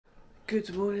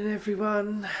Good morning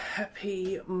everyone,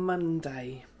 happy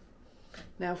Monday.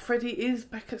 Now Freddie is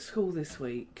back at school this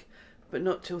week, but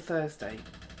not till Thursday.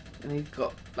 And he's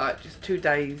got like just 2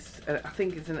 days, I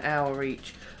think it's an hour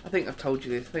each. I think I've told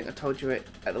you this, I think I told you it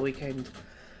at the weekend.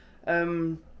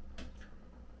 So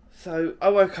I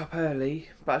woke up early,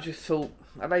 but I just thought,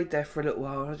 I laid there for a little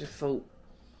while and I just thought,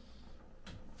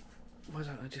 why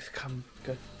don't I just come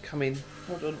in,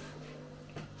 hold on,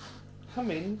 come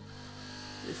in.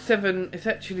 It's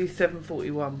actually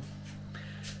 7:41.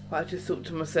 But I just thought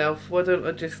to myself, why don't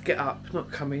I just get up,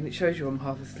 not come in. It shows you I'm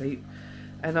half asleep.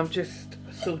 And I'm just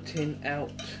sorting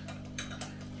out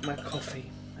my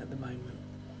coffee at the moment.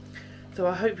 So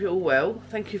I hope you're all well.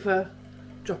 Thank you for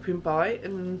dropping by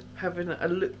and having a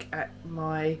look at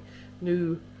my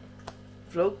new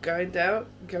vlog going down.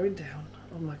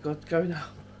 Oh my god, going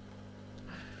up.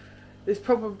 This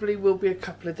probably will be a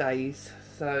couple of days,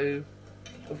 so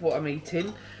of what I'm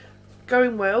eating.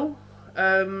 Going well.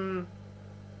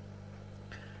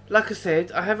 Like I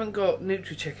said, I haven't got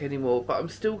NutriCheck anymore, but I'm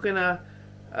still gonna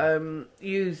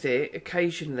use it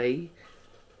occasionally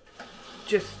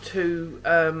just to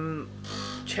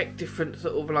check different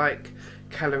sort of like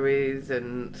calories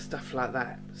and stuff like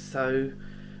that. So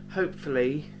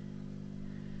hopefully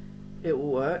it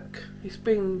will work. It's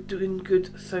been doing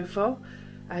good so far,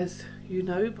 as you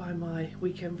know by my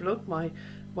weekend vlog, my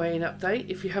weighing update.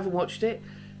 If you haven't watched it,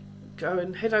 go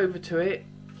and head over to it.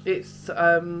 It's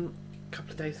a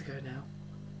couple of days ago now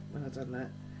when I've done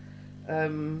that.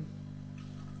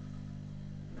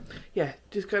 Yeah,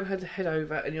 just go and head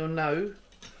over and you'll know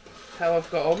how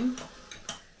I've got on.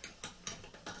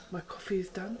 My coffee is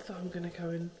done, so I'm going to go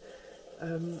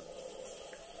and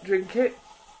drink it,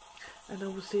 and I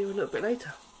will see you a little bit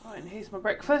later. Right, and here's my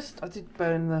breakfast. I did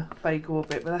burn the bagel a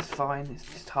bit, but that's fine,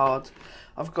 it's just hard.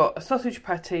 I've got a sausage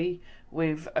patty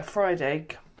with a fried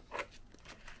egg.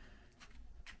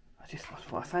 That's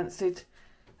what I fancied.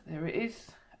 There it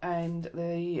is, and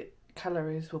the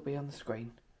calories will be on the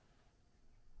screen.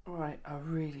 Right, I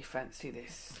really fancy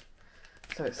this.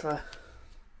 So it's a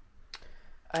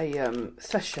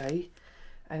sachet,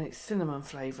 and it's cinnamon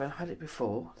flavour. I've had it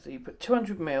before. So you put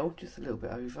 200 ml, just a little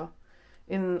bit over,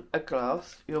 in a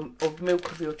glass of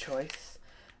milk of your choice,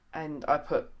 and I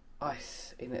put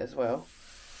ice in it as well.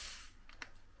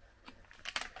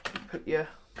 You put your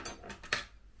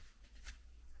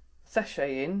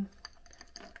sachet in,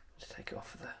 just take it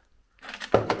off of the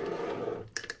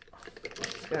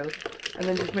scale, and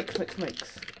then just mix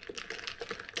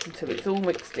until it's all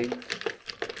mixed in.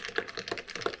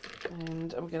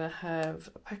 And I'm going to have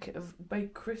a packet of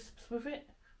baked crisps with it.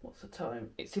 What's the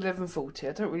time? It's 11:40.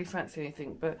 I don't really fancy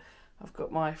anything, but I've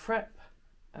got my frap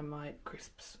and my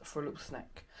crisps for a little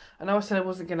snack. I know I said I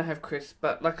wasn't going to have crisps,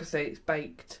 but like I say, it's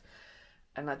baked.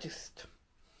 And I just,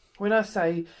 when I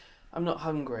say I'm not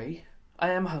hungry,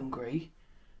 I am hungry,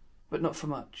 but not for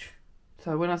much.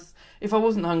 So if I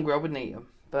wasn't hungry, I wouldn't eat them.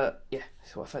 But yeah,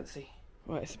 that's what I fancy.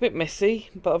 Right, it's a bit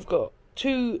messy, but I've got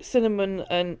one cinnamon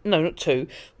and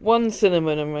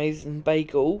raisin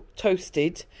bagel,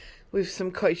 toasted, with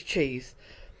some cottage cheese.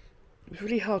 It's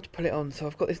really hard to pull it on, so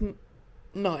I've got this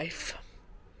knife,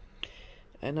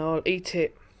 and I'll eat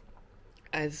it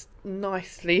as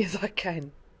nicely as I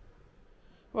can.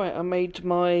 Right, I made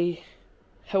my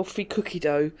healthy cookie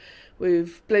dough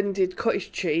with blended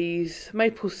cottage cheese,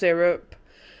 maple syrup,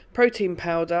 protein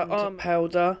powder, almond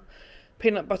powder,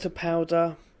 peanut butter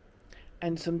powder,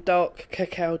 and some dark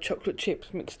cacao chocolate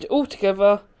chips. Mixed it all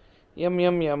together. Yum,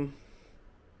 yum, yum.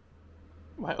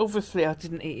 Right, obviously I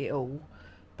didn't eat it all,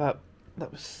 but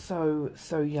that was so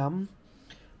yum.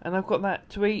 And I've got that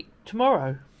to eat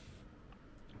tomorrow.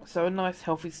 So a nice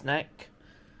healthy snack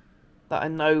that I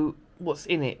know what's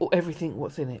in it, or everything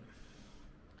what's in it.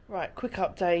 Right, quick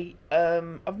update.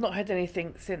 I've not had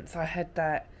anything since I had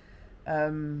that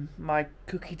my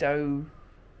cookie dough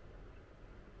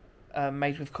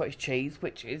made with cottage cheese,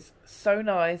 which is so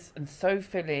nice and so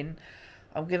filling.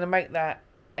 I'm going to make that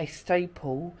a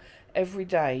staple every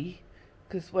day,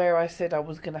 because where I said I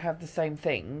was going to have the same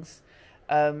things,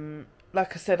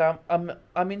 like I said,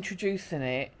 I'm introducing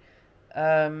it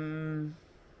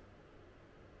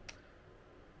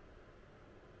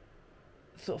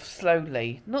sort of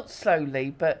slowly, not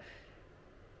slowly, but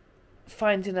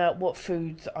finding out what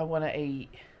foods I want to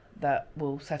eat that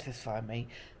will satisfy me,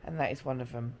 and that is one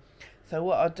of them. So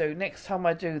what I'll do next time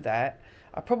I do that,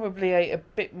 I probably ate a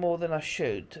bit more than I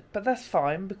should, but that's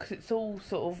fine, because it's all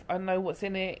sort of, I know what's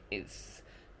in it, it's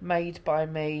made by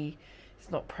me,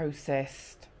 it's not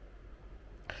processed.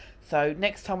 So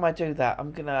next time I do that,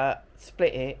 I'm going to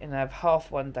split it and have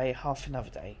half one day, half another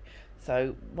day.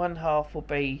 So one half will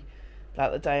be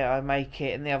like the day I make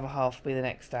it, and the other half will be the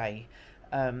next day.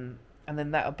 And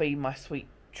then that'll be my sweet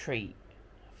treat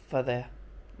for the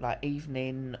like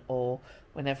evening, or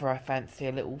whenever I fancy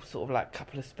a little sort of like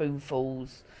couple of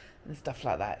spoonfuls and stuff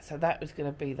like that. So that was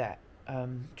going to be that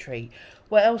treat.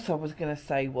 What else I was going to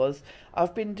say was,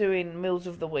 I've been doing meals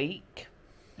of the week,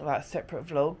 like a separate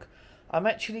vlog. I'm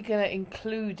actually going to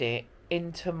include it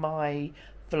into my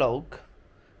vlog,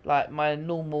 like my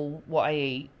normal what I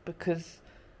eat, because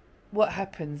what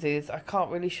happens is I can't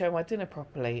really show my dinner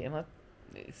properly, and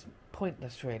it's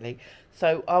pointless really.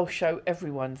 So I'll show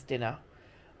everyone's dinner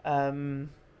on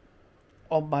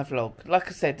my vlog. Like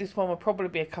I said, this one will probably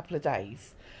be a couple of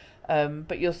days,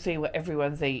 but you'll see what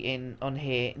everyone's eating on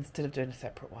here instead of doing a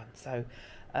separate one. So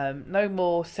no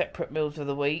more separate meals of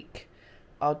the week.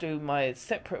 I'll do my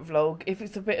separate vlog. If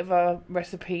it's a bit of a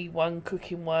recipe one,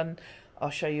 cooking one, I'll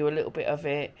show you a little bit of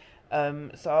it.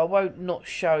 So I won't not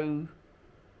show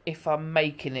if I'm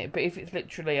making it, but if it's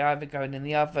literally either going in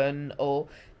the oven or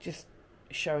just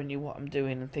showing you what I'm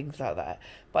doing and things like that.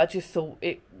 But I just thought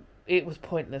it was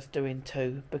pointless doing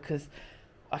two, because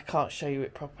I can't show you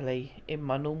it properly in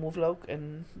my normal vlog,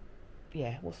 and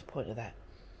yeah, what's the point of that?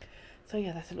 So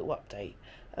yeah, that's a little update.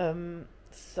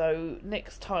 So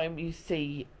next time you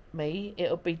see me,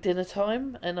 it'll be dinner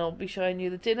time, and I'll be showing you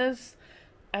the dinners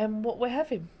and what we're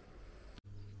having.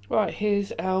 Right,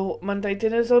 here's our Monday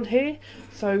dinners on here.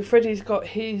 So Freddie's got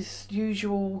his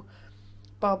usual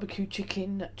barbecue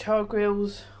chicken char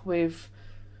grills with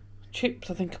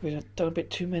chips. I think we've done a bit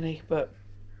too many, but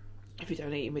if you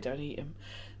don't eat them, we don't eat them.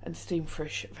 And steamed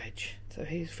fresh veg. So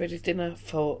here's Freddie's dinner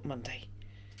for Monday.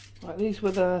 Right, these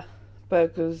were the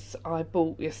burgers I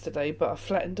bought yesterday, but I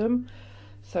flattened them,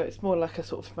 so it's more like a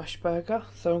sort of smash burger.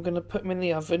 So I'm going to put them in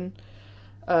the oven,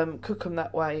 cook them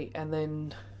that way, and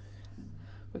then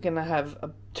we're going to have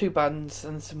 2 buns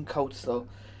and some coleslaw.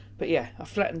 But yeah, I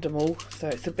flattened them all, so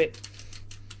it's a bit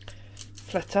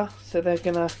flatter, so they're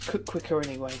going to cook quicker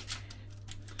anyway.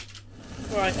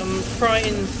 Right, I'm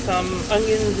frying some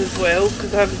onions as well,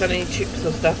 because I haven't done any chips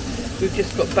or stuff. We've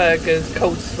just got burgers,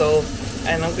 coleslaw,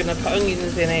 and I'm going to put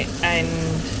onions in it and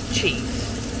cheese.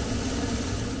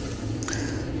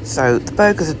 So the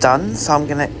burgers are done, so I'm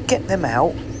going to get them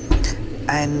out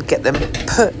and get them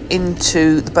put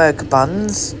into the burger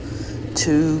buns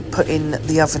to put in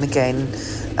the oven again,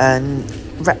 and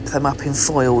wrap them up in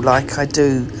foil like I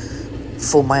do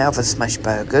for my other smash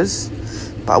burgers.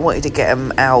 But I wanted to get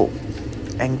them out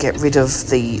and get rid of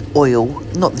the oil,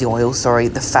 not the oil, sorry,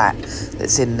 the fat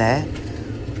that's in there.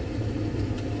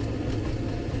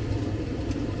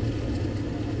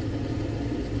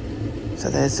 So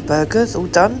there's the burgers, all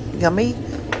done, yummy.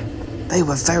 They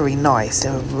were very nice, they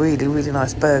were really, really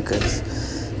nice burgers.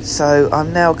 So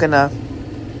I'm now gonna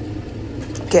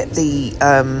get the,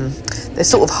 they're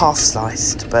sort of half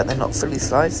sliced, but they're not fully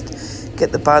sliced.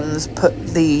 Get the buns, put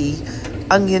the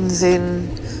onions in,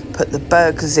 put the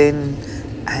burgers in,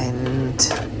 and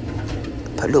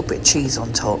put a little bit of cheese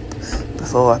on top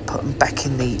before I put them back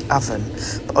in the oven.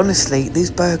 But honestly, these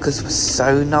burgers were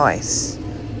so nice.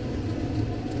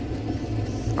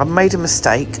 I made a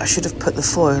mistake. I should have put the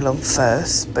foil on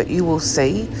first, but you will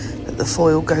see that the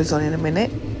foil goes on in a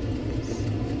minute.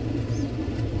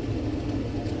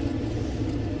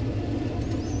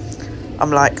 I'm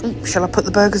like, shall I put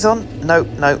the burgers on? No,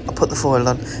 I put the foil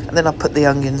on. And then I put the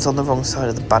onions on the wrong side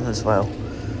of the bun as well.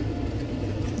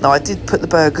 No, I did put the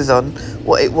burgers on.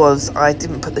 What it was, I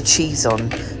didn't put the cheese on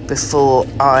before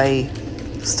I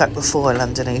stuck the foil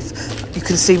underneath. You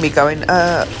can see me going,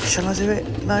 shall I do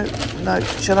it? No,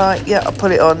 shall I? Yeah, I'll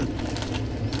put it on.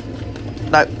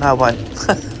 No, I won't.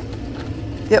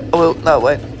 Yep, I will. No, I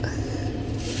won't.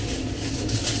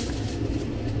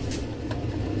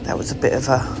 That was a bit of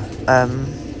a,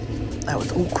 that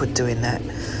was awkward doing that.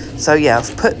 So yeah,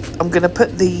 I'm going to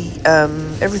put the,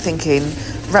 everything in,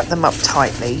 wrap them up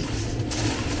tightly,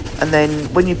 and then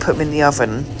when you put them in the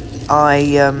oven,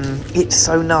 it's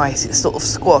so nice, it's sort of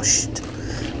squashed,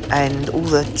 and all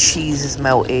the cheese is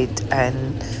melted,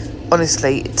 and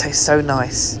honestly, it tastes so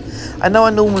nice. I know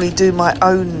I normally do my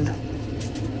own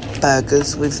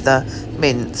burgers with the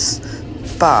mince,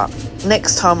 but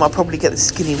next time I'll probably get the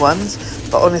skinny ones.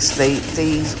 But honestly,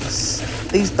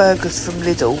 these burgers from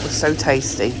Lidl were so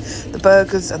tasty. The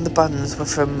burgers and the buns were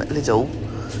from Lidl,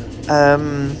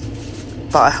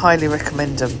 but I highly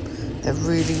recommend them. They're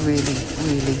really, really,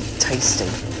 really tasty.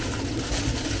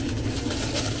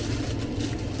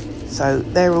 So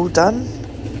they're all done.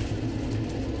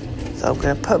 So I'm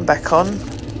going to put them back on.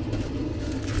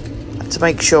 To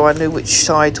make sure I knew which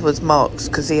side was marked,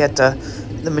 because he had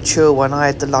the mature one, I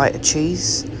had the lighter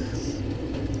cheese.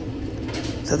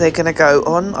 So So they're going to go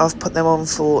on. I've put them on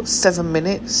for 7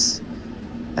 minutes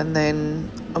and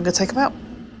then I'm going to take them out.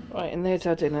 Right, and there's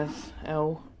our dinners.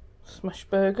 Our smash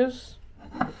burgers.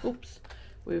 Oops.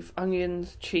 With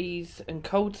onions, cheese and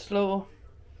coleslaw.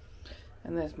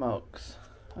 And there's Mark's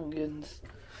onions.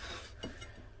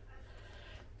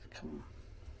 Come on.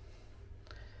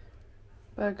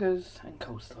 Burgers and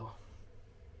coleslaw.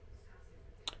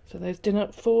 So there's dinner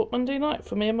for Monday night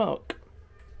for me and Mark.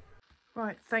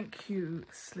 Right, thank you,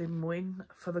 Slim Win,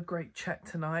 for the great chat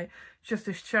tonight. It's just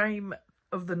a shame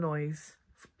of the noise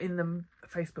in the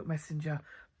Facebook Messenger,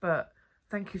 but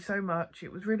thank you so much.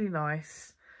 It was really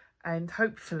nice, and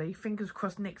hopefully, fingers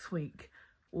crossed, next week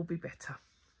will be better.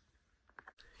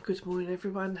 Good morning,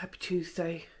 everyone. Happy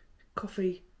Tuesday.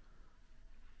 Coffee.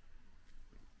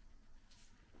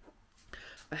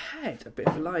 I had a bit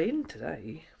of a lie-in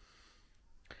today.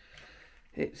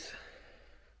 It's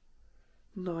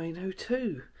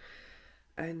 9:02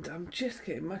 and I'm just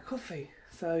getting my coffee,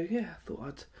 so yeah, I thought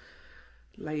I'd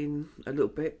lay in a little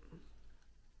bit.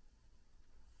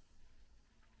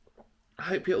 I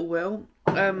hope you're all well.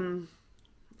 I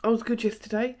was good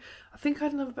yesterday. I think I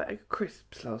had another bag of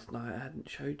crisps last night I hadn't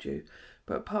showed you,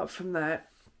 but apart from that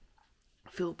I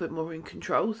feel a bit more in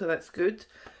control, so that's good.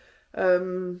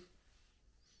 Nothing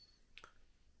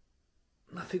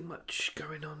much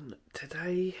going on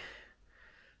today.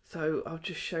 So I'll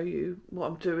just show you what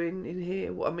I'm doing in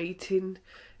here, what I'm eating.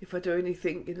 If I do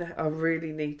anything in there, I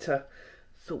really need to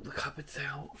sort the cupboards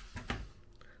out.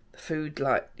 The food,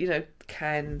 like, you know,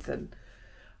 cans, and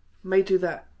I may do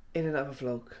that in another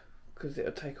vlog because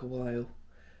it'll take a while.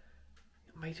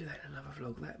 I may do that in another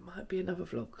vlog. That might be another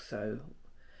vlog, so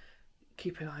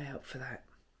keep an eye out for that.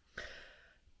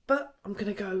 But I'm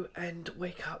going to go and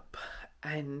wake up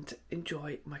and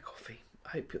enjoy my coffee. I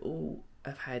hope you all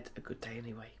have had a good day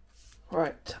anyway.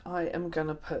 Right, I am going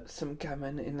to put some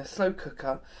gammon in the slow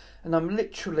cooker, and I'm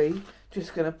literally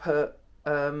just going to put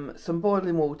some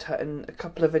boiling water and a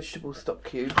couple of vegetable stock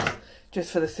cubes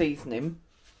just for the seasoning.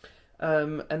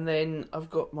 And then I've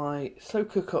got my slow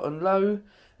cooker on low,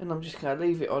 and I'm just going to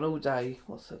leave it on all day.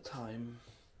 What's the time?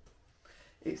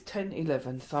 It's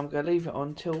 10:11, so I'm going to leave it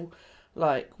on till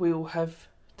like we all have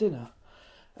dinner.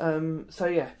 So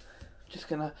yeah, just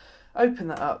going to open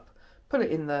that up, put it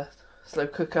in the slow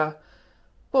cooker,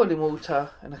 boiling water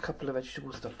and a couple of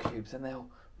vegetable stock cubes, and they'll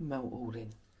melt all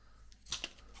in.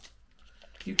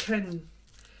 You can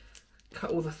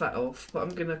cut all the fat off, but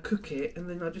I'm going to cook it and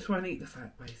then I just won't eat the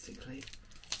fat basically.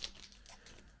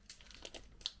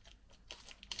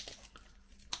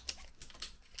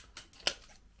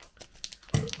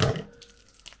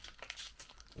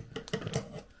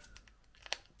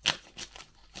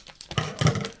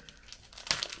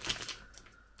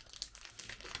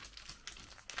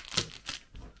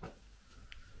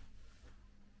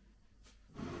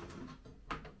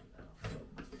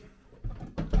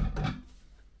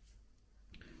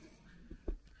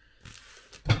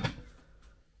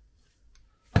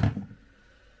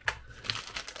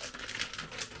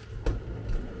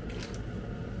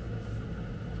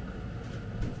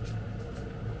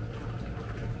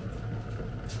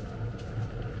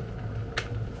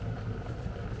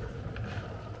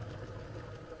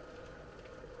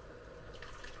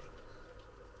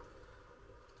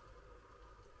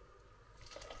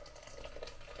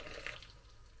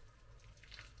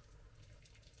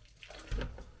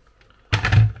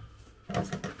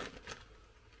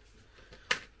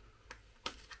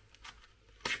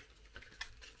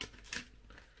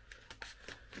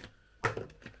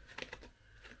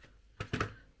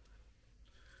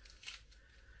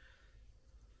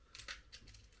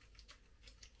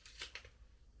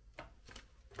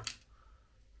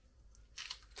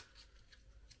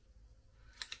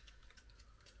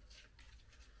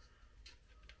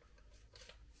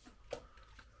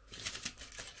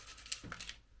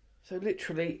 So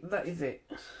literally that is it.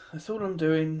 That's all I'm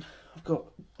doing. I've got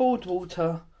boiled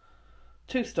water,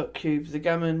 2 stock cubes of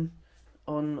gammon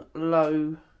on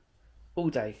low all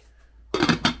day.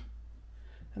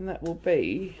 And that will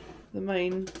be the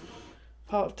main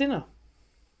part of dinner.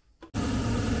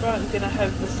 Right, I'm going to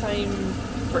have the same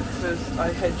breakfast I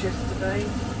had yesterday.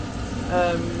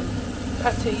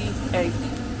 Patty, egg,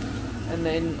 and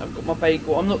then I've got my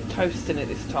bagel. I'm not toasting it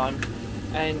this time.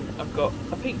 And I've got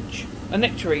a peach. A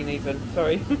nectarine even,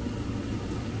 sorry.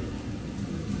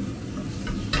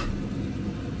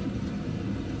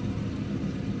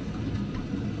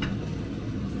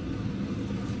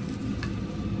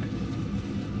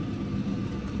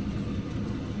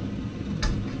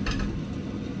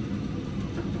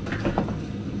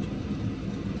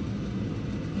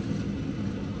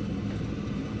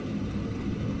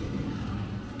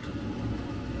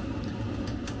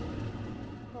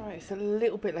 It's a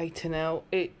little bit later now.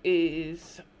 It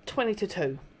is 20 to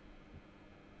 2.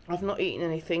 I've not eaten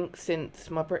anything since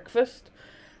my breakfast.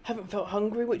 Haven't felt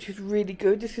hungry, which is really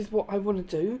good. This is what I want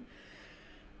to do.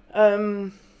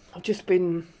 I've just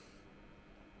been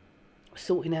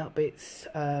sorting out bits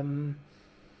and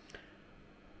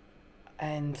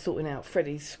sorting out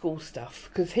Freddie's school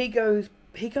stuff, because he goes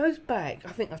back,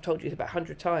 I think I've told you about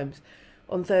 100 times,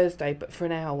 on Thursday, but for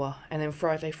an hour, and then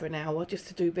Friday for an hour, just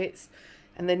to do bits.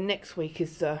 And then next week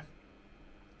is the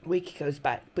week he goes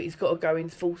back, but he's got to go in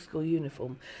full school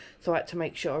uniform. So I had to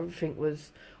make sure everything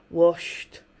was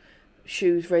washed,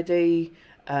 shoes ready,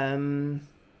 his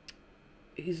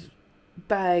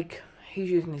bag,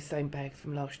 he's using his same bag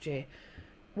from last year.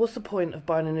 What's the point of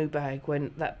buying a new bag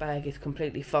when that bag is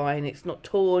completely fine? It's not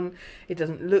torn, it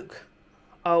doesn't look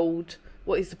old.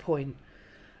 What is the point?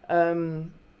 Mark's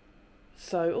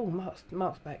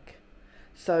back.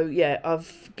 So yeah,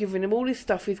 I've given him all his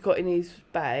stuff he's got in his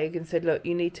bag and said, look,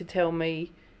 you need to tell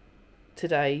me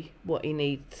today what he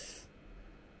needs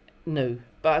new.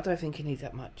 But I don't think he needs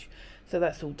that much. So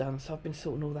that's all done. So I've been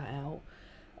sorting all that out.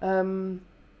 And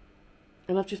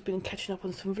I've just been catching up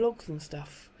on some vlogs and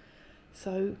stuff.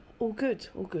 So all good,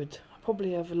 all good. I'll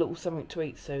probably have a little something to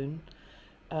eat soon.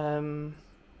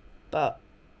 But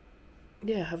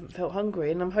yeah, I haven't felt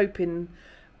hungry, and I'm hoping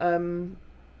I'm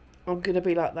going to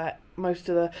be like that most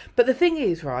of the... But the thing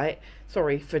is, right,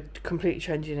 sorry for completely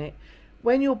changing it,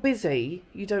 when you're busy,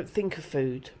 you don't think of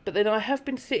food. But then I have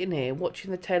been sitting here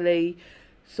watching the telly,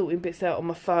 sorting bits out on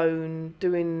my phone,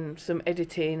 doing some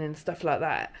editing and stuff like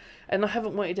that, and I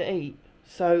haven't wanted to eat.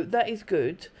 So that is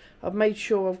good. I've made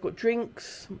sure I've got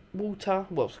drinks, water,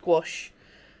 well, squash,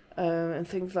 and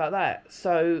things like that.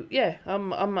 So yeah,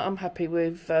 I'm happy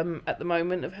with at the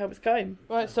moment of how it's going.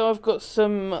 Right, so I've got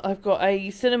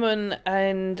a cinnamon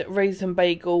and raisin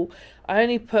bagel. I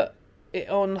only put it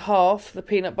on half the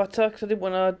peanut butter because I didn't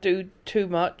want to do too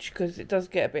much because it does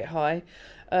get a bit high.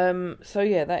 So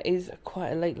yeah, that is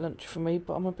quite a late lunch for me,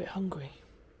 but I'm a bit hungry.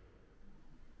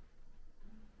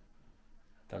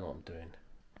 I don't know what I'm doing.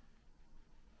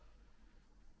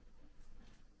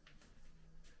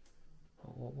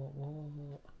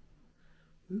 What?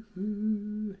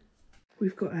 Woohoo!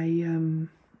 We've got a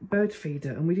bird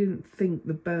feeder, and we didn't think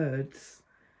the birds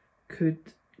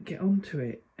could get onto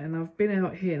it. And I've been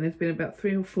out here, and there's been about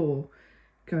 3 or 4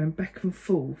 going back and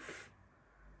forth.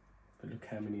 But look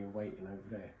how many are waiting over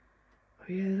there. Oh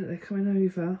yeah, look, they're coming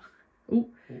over. Oh,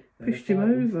 pushed him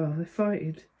over. They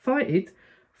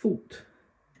fought.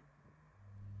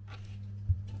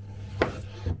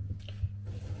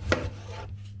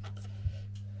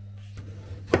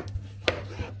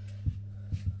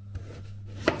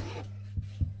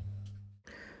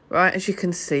 Right, as you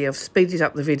can see, I've speeded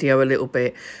up the video a little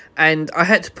bit, and I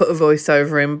had to put a voice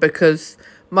over him because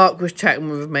Mark was chatting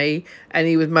with me and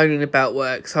he was moaning about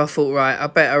work. So I thought, right, I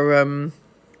better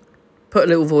put a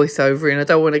little voice over him. I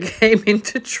don't want to get him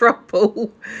into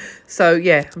trouble. So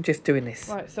yeah, I'm just doing this.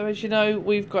 Right, so as you know,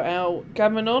 we've got our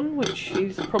gammon on, which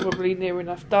is probably near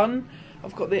enough done.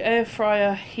 I've got the air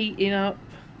fryer heating up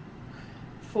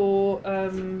for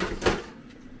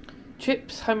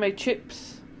chips, homemade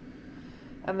chips.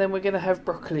 And then we're going to have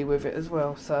broccoli with it as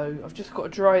well. So I've just got to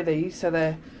dry these so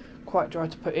they're quite dry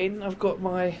to put in. I've got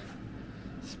my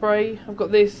spray. I've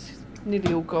got this,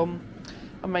 nearly all gone.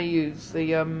 I may use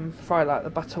the fry like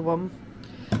the butter one.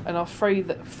 And I'll spray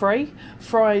the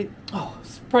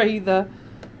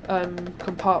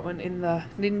compartment in the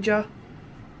Ninja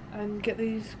and get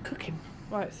these cooking.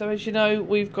 Right, so as you know,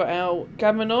 we've got our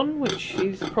gammon on, which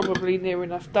is probably near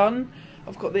enough done.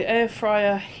 I've got the air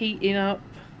fryer heating up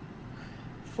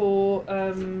for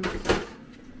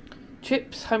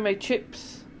chips, homemade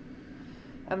chips,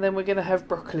 and then we're going to have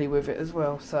broccoli with it as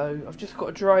well. So I've just got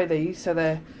to dry these so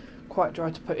they're quite dry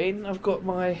to put in. I've got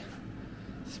my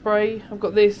spray. I've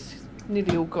got this,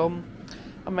 nearly all gone.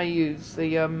 I may use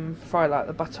the fry like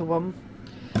the butter one,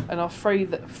 and I'll spray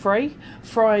the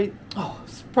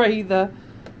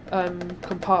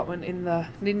compartment in the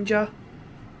Ninja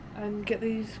and get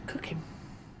these cooking.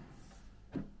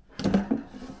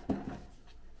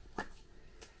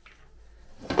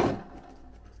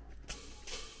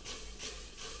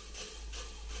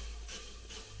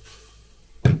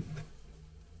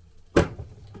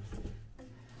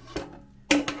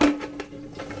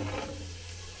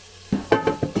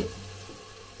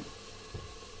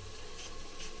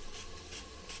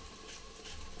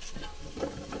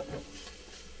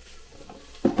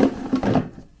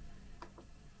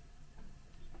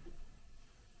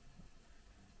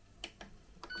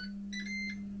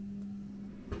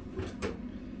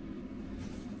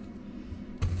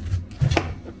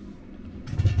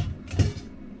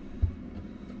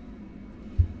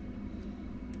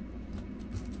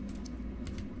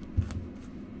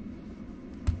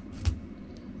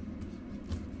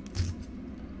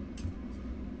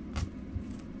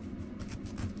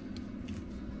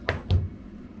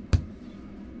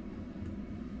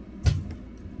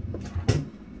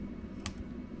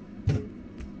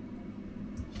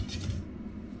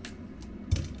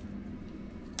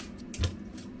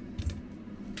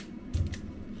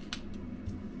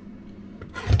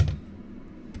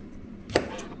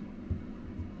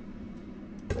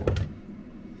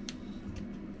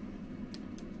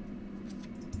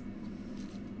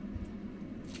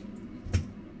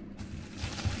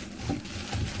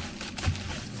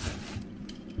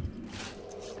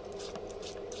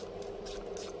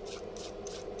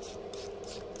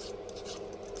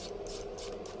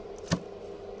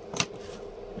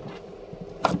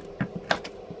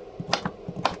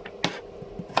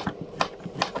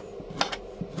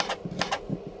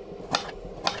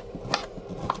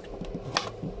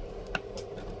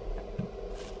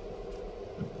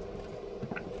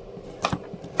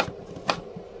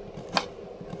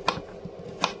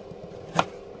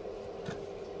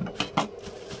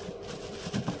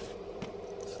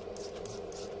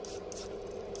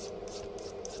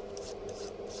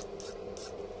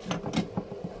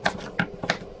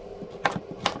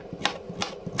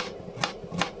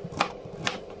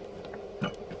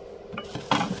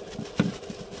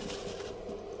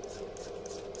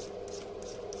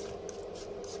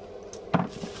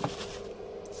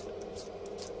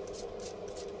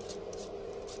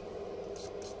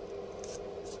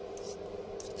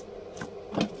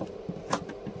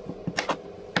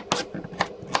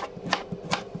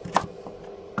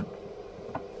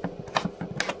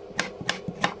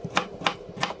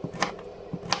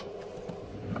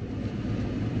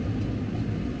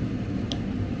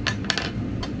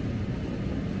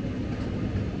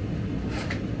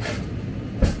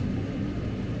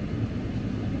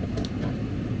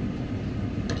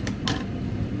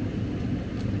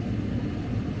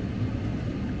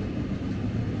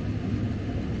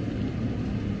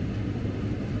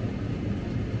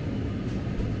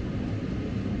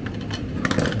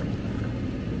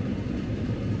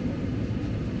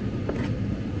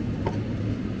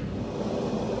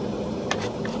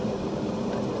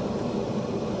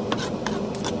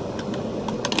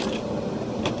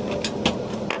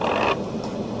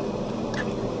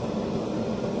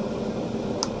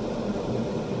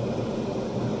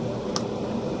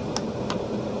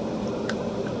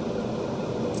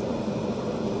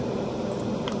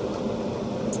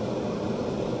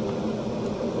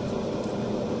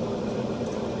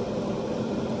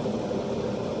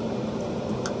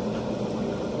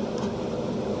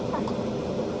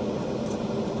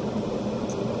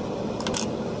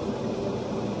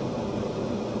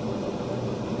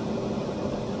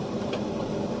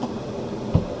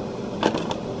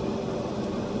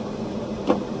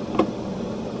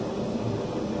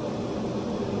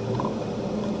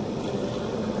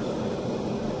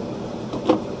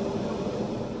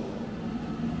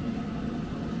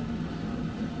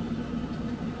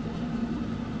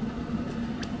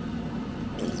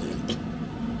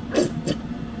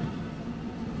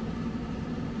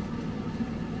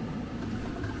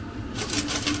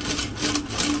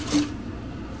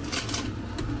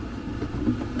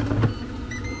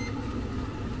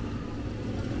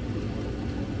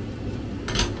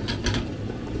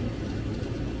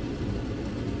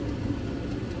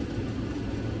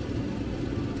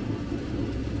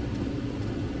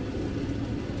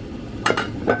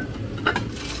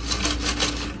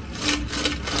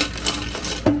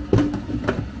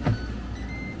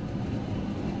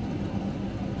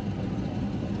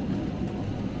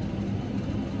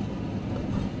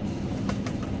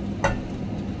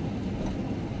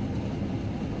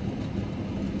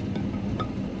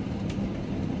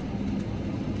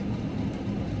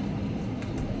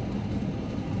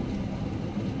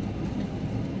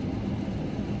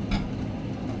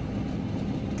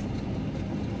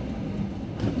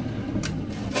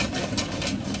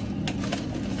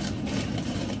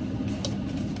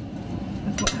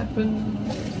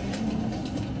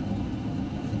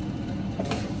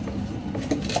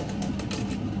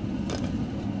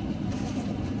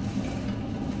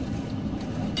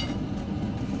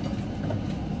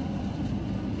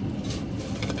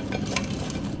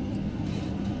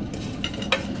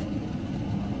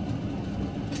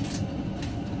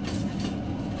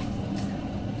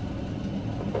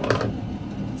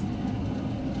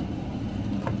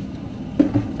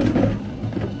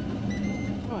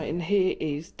 and here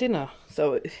is dinner.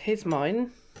 So here's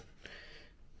mine.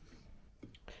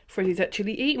 Freddie's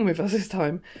actually eating with us this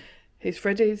time. Here's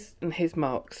Freddie's and here's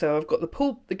Mark's. So I've got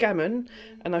the gammon,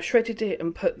 and I shredded it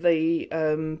and put the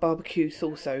barbecue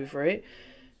sauce over it.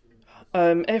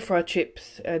 Air fried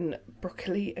chips and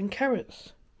broccoli and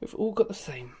carrots. We've all got the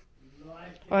same.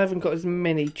 I haven't got as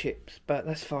many chips, but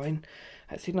that's fine.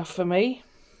 That's enough for me.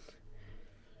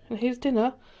 And here's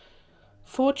dinner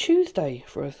for Tuesday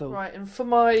for us all. Right, and for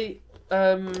my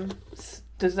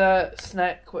dessert,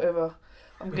 snack, whatever,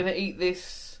 I'm going to eat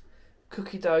this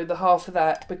cookie dough, the half of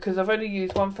that, because I've only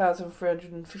used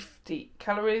 1,350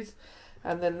 calories,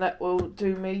 and then that will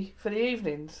do me for the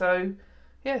evening. So,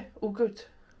 yeah, all good.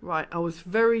 Right, I was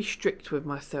very strict with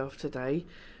myself today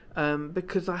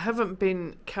because I haven't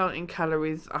been counting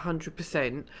calories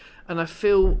 100%, and I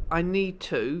feel I need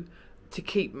to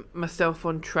keep myself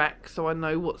on track so I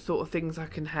know what sort of things I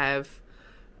can have.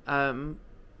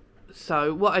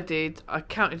 So what I did, I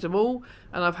counted them all,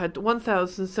 and I've had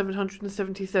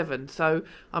 1,777. So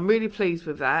I'm really pleased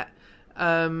with that.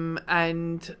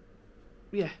 And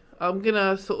yeah, I'm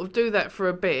gonna sort of do that for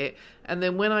a bit, and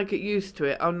then when I get used to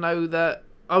it, I'll know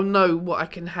what I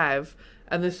can have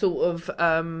and the sort of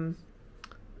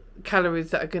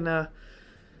calories that are gonna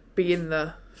be in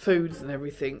the foods and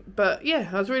everything. But yeah,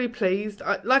 I was really pleased.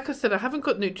 Like I said, I haven't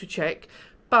got NutriCheck,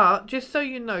 but just so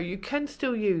you know, you can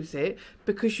still use it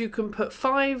because you can put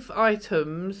 5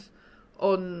 items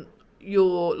on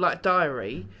your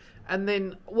diary, and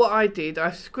then what I did, I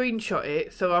screenshot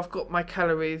it so I've got my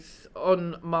calories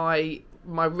on my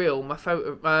reel, my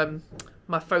photo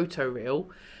reel,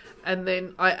 and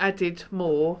then I added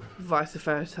more, vice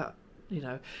versa. You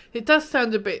know, it does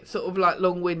sound a bit sort of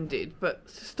long-winded, but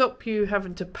to stop you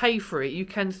having to pay for it, you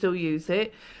can still use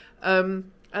it.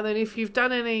 And then if you've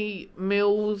done any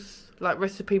meals like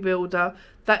recipe builder,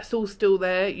 that's all still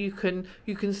there. You can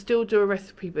still do a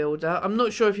recipe builder. I'm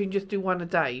not sure if you can just do one a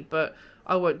day, but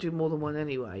I won't do more than one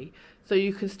anyway. So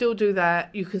you can still do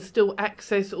that. You can still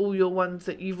access all your ones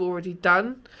that you've already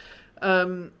done.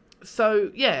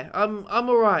 So yeah, I'm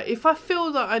alright. If I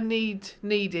feel that I need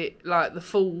it the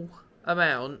full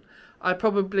amount, I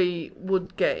probably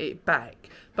would get it back.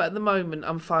 But at the moment,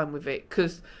 I'm fine with it,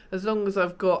 because as long as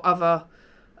I've got other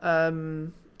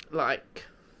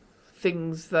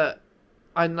things that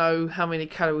I know how many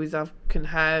calories I can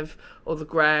have, or the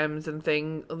grams and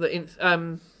thing, or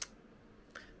the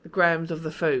grams of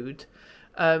the food,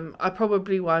 I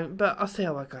probably won't, but I'll see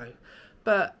how I go.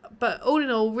 But all in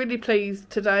all, really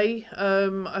pleased today.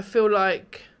 I feel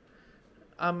like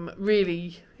I'm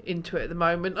really into it at the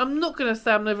moment. I'm not going to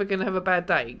say I'm never going to have a bad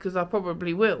day, because I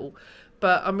probably will,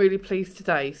 but I'm really pleased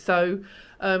today. So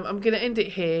I'm going to end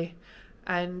it here,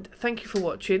 and thank you for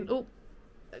watching. Oh,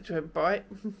 that went by.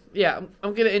 Yeah,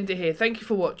 I'm going to end it here. Thank you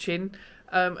for watching,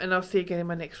 and I'll see you again in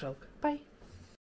my next vlog.